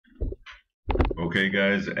Okay,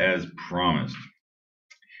 guys, as promised,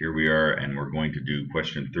 here we are, and we're going to do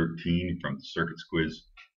question 13 from the circuits quiz.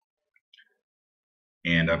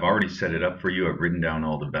 And I've already set it up for you. I've written down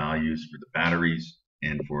all the values for the batteries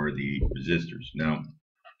and for the resistors. Now,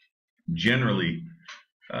 generally,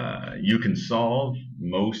 you can solve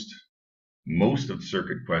most of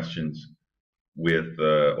circuit questions with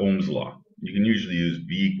Ohm's law. You can usually use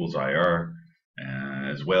V equals IR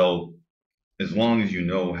as well, as long as you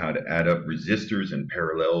know how to add up resistors in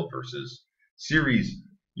parallel versus series.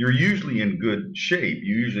 You're usually in good shape.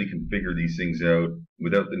 You usually can figure these things out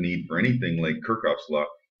without the need for anything like Kirchoff's law.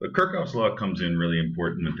 But Kirchoff's law comes in really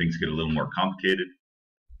important when things get a little more complicated,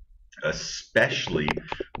 especially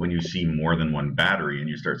when you see more than one battery and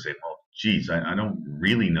you start saying, well, geez, I don't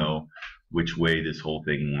really know which way this whole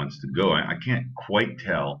thing wants to go. I can't quite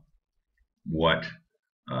tell what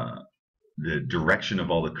the direction of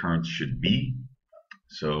all the currents should be.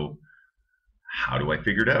 So how do I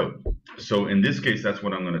figure it out? So in this case, that's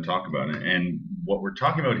what I'm going to talk about. And what we're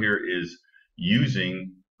talking about here is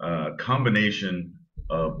using a combination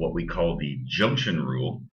of what we call the junction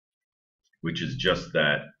rule, which is just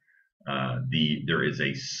that there is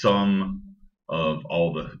a sum of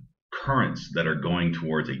all the currents that are going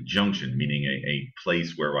towards a junction, meaning a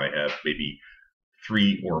place where I have maybe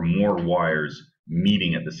 3 or more wires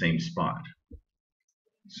meeting at the same spot.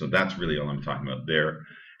 So that's really all I'm talking about there.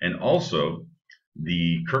 And also,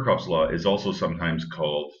 the Kirchoff's law is also sometimes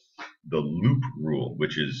called the loop rule,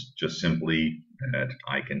 which is just simply that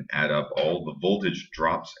I can add up all the voltage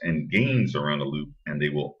drops and gains around a loop, and they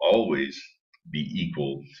will always be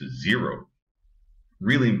equal to 0.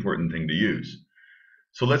 Really important thing to use.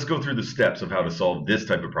 So let's go through the steps of how to solve this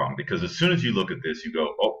type of problem, because as soon as you look at this, you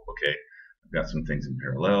go, oh, okay, I've got some things in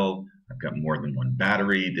parallel. I've got more than one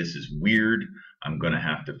battery. This is weird. I'm going to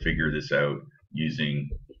have to figure this out using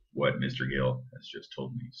what Mr. Gale has just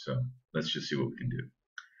told me. So let's just see what we can do.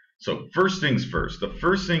 So first things first, the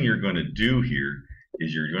first thing you're going to do here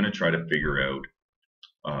is you're going to try to figure out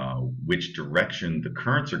which direction the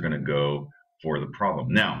currents are going to go for the problem.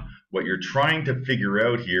 Now, what you're trying to figure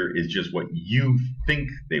out here is just what you think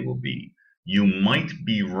they will be. You might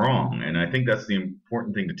be wrong, and I think that's the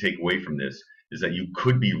important thing to take away from this, is that you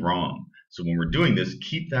could be wrong. So when we're doing this,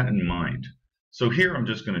 keep that in mind. So here I'm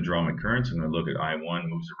just going to draw my currents. I'm going to look at I1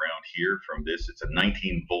 moves around here from this. It's a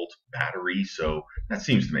 19-volt battery, so that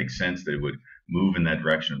seems to make sense that it would move in that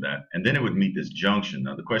direction of that. And then it would meet this junction.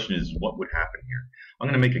 Now the question is, what would happen here? I'm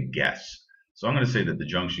going to make a guess. So I'm going to say that the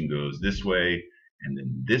junction goes this way and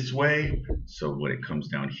then this way. So when it comes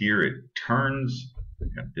down here, it turns.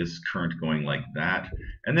 We've got this current going like that.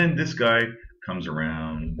 And then this guy comes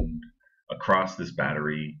around across this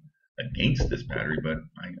battery, against this battery, but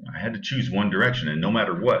I had to choose one direction, and no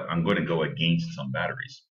matter what, I'm going to go against some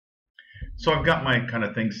batteries. So I've got my kind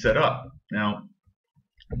of thing set up. Now,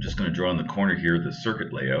 I'm just going to draw in the corner here the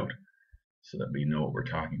circuit layout so that we know what we're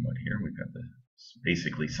talking about here. We've got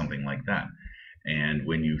basically something like that. And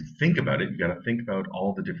when you think about it, you got to think about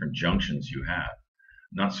all the different junctions you have.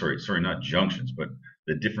 Not junctions, but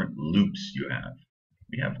the different loops you have.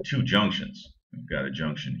 We have 2 junctions. We've got a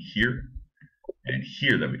junction here and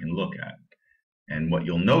here that we can look at. And what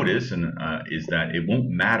you'll notice is that it won't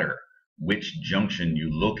matter which junction you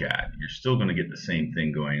look at. You're still going to get the same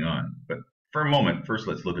thing going on. But for a moment, first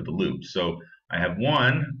let's look at the loop. So I have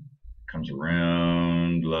one, comes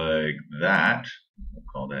around like that. We'll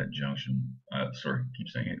call that junction. Keep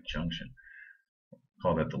saying it, junction. We'll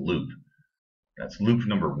call that the loop. That's loop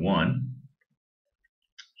number 1.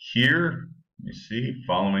 Here, you see,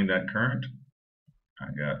 following that current, I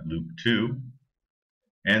got loop 2.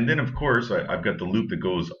 And then, of course, I've got the loop that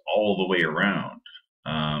goes all the way around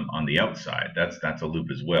on the outside. That's a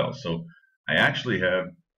loop as well. So I actually have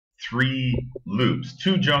 3 loops,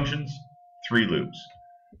 2 junctions, 3 loops.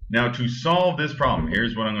 Now, to solve this problem,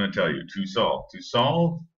 here's what I'm going to tell you. To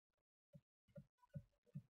solve, ...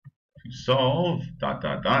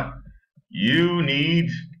 you need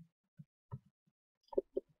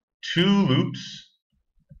 2 loops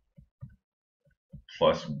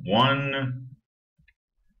plus 1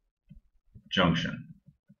 junction.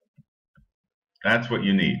 That's what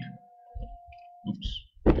you need. Oops,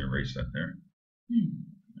 erase that there.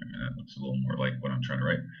 That looks a little more like what I'm trying to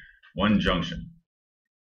write. 1 junction.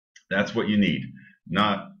 That's what you need.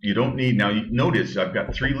 You don't need, now you notice I've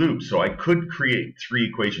got 3 loops, so I could create 3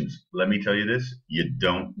 equations. Let me tell you this, you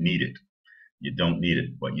don't need it. You don't need it.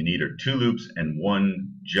 What you need are 2 loops and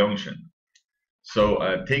 1 junction. So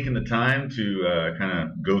I've taken the time to kind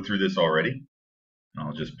of go through this already.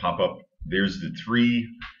 I'll just pop up. There's the 3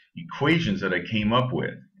 equations that I came up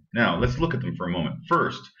with. Now, let's look at them for a moment.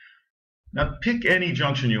 First, Now pick any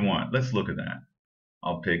junction you want. Let's look at that.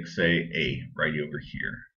 I'll pick, say, A right over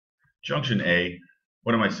here. Junction A,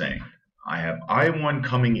 what am I saying? I have I1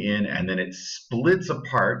 coming in, and then it splits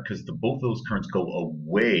apart because both those currents go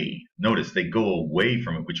away. Notice they go away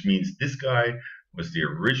from it, which means this guy was the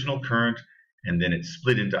original current, and then it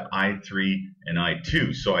split into I3 and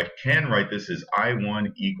I2. So I can write this as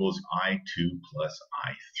I1 equals I2 plus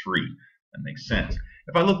I3. That makes sense.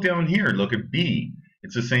 If I look down here, look at B,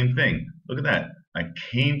 it's the same thing. Look at that. I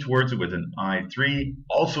came towards it with an I3.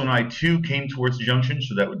 Also an I2 came towards the junction,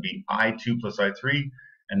 so that would be I2 plus I3.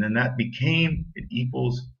 And then that became, it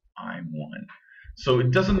equals I1. So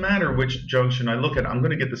it doesn't matter which junction I look at, I'm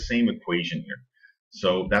going to get the same equation here.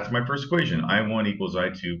 So that's my first equation, I1 equals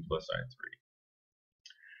I2 plus I3.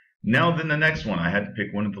 Now then the next one, I had to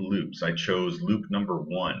pick one of the loops. I chose loop number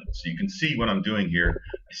 1. So you can see what I'm doing here.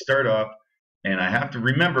 I start off, and I have to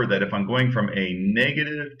remember that if I'm going from a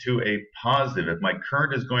negative to a positive, if my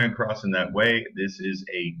current is going across in that way, this is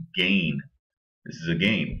a gain. This is a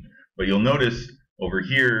gain. But you'll notice over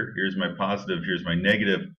here, here's my positive, here's my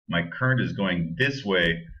negative. My current is going this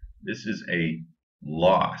way. This is a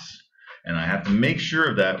loss. And I have to make sure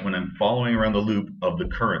of that when I'm following around the loop of the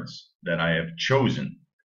currents that I have chosen.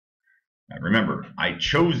 Now remember, I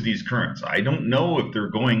chose these currents. I don't know if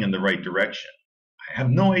they're going in the right direction. I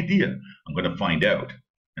have no idea. I'm going to find out.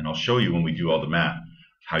 And I'll show you when we do all the math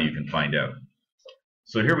how you can find out.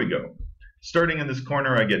 So here we go. Starting in this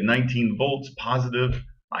corner, I get 19 volts positive.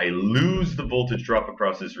 I lose the voltage drop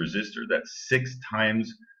across this resistor. That's 6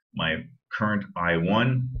 times my current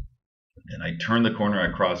I1. Then I turn the corner,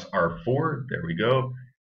 I cross R4. There we go.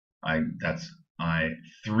 That's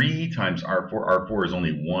I3 times R4. R4 is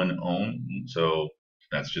only 1 ohm, so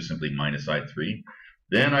that's just simply minus I3.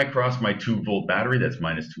 Then I cross my 2-volt battery. That's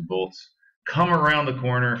minus 2 volts. Come around the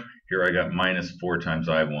corner. Here I got minus 4 times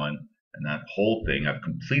I1. And that whole thing, I've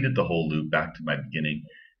completed the whole loop back to my beginning,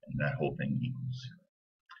 and that whole thing equals 0.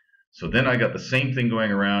 So then I got the same thing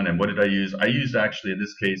going around, and what did I use? I used actually, in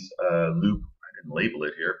this case, loop, I didn't label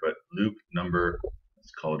it here, but loop number,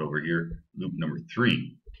 let's call it over here, loop number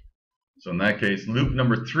 3. So in that case, loop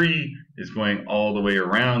number 3 is going all the way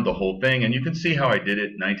around the whole thing, and you can see how I did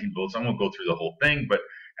it, 19 volts. I won't go through the whole thing, but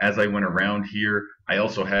as I went around here, I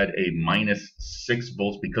also had a minus 6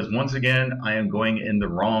 volts because once again, I am going in the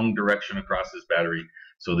wrong direction across this battery.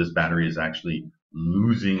 So this battery is actually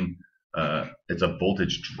losing, it's a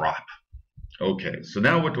voltage drop. Okay, so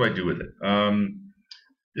now what do I do with it?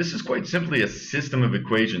 This is quite simply a system of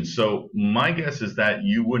equations. So my guess is that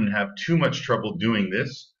you wouldn't have too much trouble doing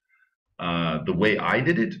this. The way I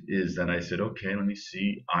did it is that I said, okay, let me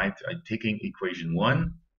see. I'm taking equation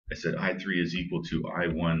 1. I said I3 is equal to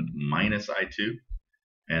I1 minus I2.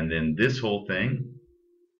 And then this whole thing,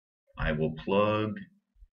 I will plug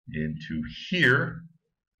into here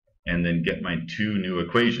and then get my 2 new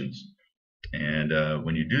equations. And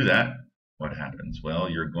when you do that, what happens? Well,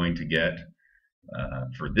 you're going to get,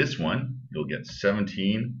 for this one, you'll get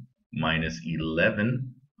 17 minus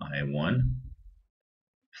 11 I1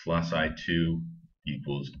 plus I2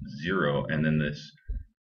 equals 0. And then this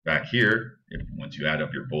back here, once you add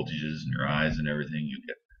up your voltages and your I's and everything, you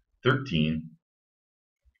get 13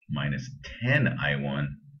 minus 10 I1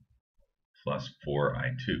 plus 4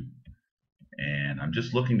 I2. And I'm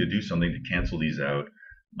just looking to do something to cancel these out.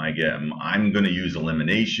 I'm going to use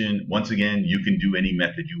elimination. Once again, you can do any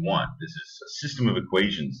method you want. This is a system of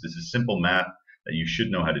equations. This is simple math that you should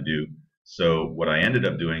know how to do. So what I ended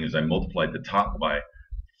up doing is I multiplied the top by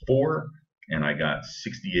 4, and I got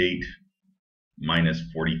 68 minus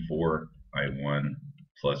 44 I1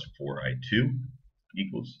 plus 4 I2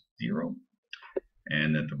 equals 0.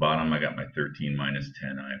 And at the bottom, I got my 13 minus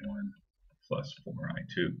 10 I1 plus 4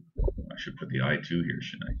 I2. I should put the I2 here,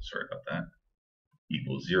 shouldn't I? Sorry about that.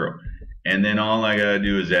 Equals 0. And then all I got to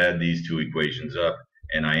do is add these 2 equations up,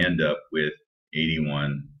 and I end up with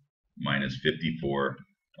 81 minus 54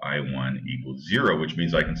 I1 equals 0, which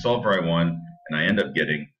means I can solve for I1, and I end up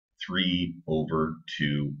getting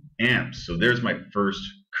 3/2 amps. So there's my first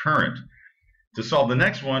current. To solve the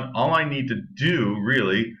next one, all I need to do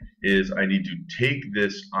really is I need to take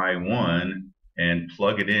this I1 and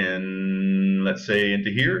plug it in, let's say,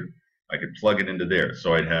 into here. I could plug it into there.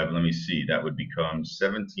 So I'd have, let me see, that would become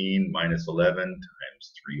 17 minus 11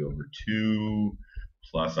 times 3/2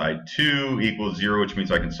 plus I2 equals 0, which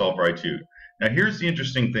means I can solve for I2. Now here's the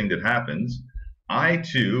interesting thing that happens.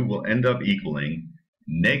 I2 will end up equaling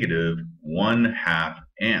negative 1/2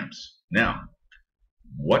 amps. Now,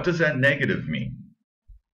 what does that negative mean?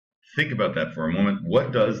 Think about that for a moment.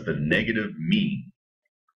 What does the negative mean?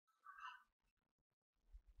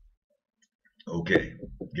 Okay,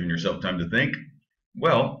 giving yourself time to think.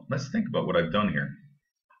 Well, let's think about what I've done here.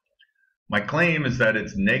 My claim is that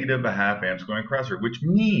it's negative a half amps going across here, which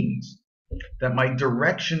means that my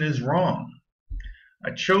direction is wrong.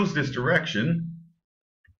 I chose this direction,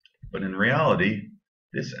 but in reality,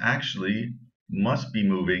 this actually must be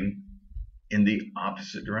moving in the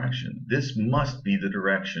opposite direction. This must be the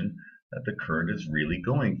direction that the current is really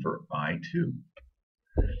going for I2.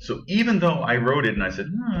 So even though I wrote it and I said,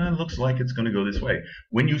 it looks like it's going to go this way,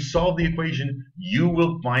 when you solve the equation, you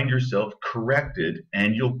will find yourself corrected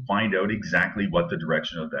and you'll find out exactly what the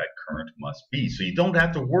direction of that current must be. So you don't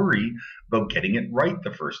have to worry about getting it right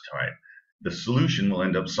the first time. The solution will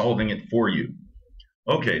end up solving it for you.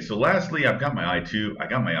 Okay, so lastly, I've got my I2, I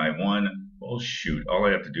got my I1. Well, shoot, all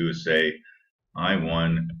I have to do is say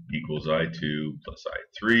I1 equals I2 plus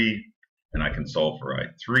I3, and I can solve for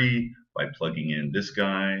I3 by plugging in this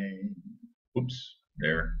guy, oops,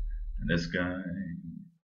 there, and this guy,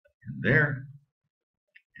 and there,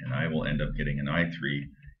 and I will end up getting an I3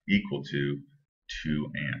 equal to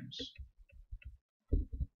 2 amps.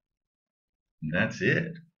 And that's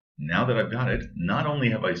it. Now that I've got it, not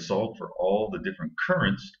only have I solved for all the different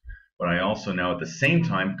currents, but I also now at the same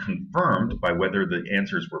time confirmed by whether the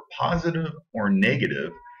answers were positive or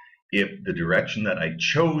negative if the direction that I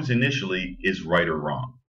chose initially is right or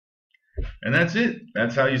wrong. And that's it.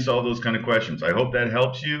 That's how you solve those kind of questions. I hope that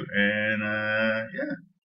helps you. And yeah,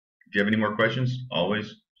 if you have any more questions,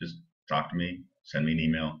 always just talk to me, send me an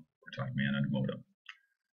email, or talk to me on Emoto.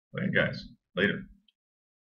 Okay, guys, later.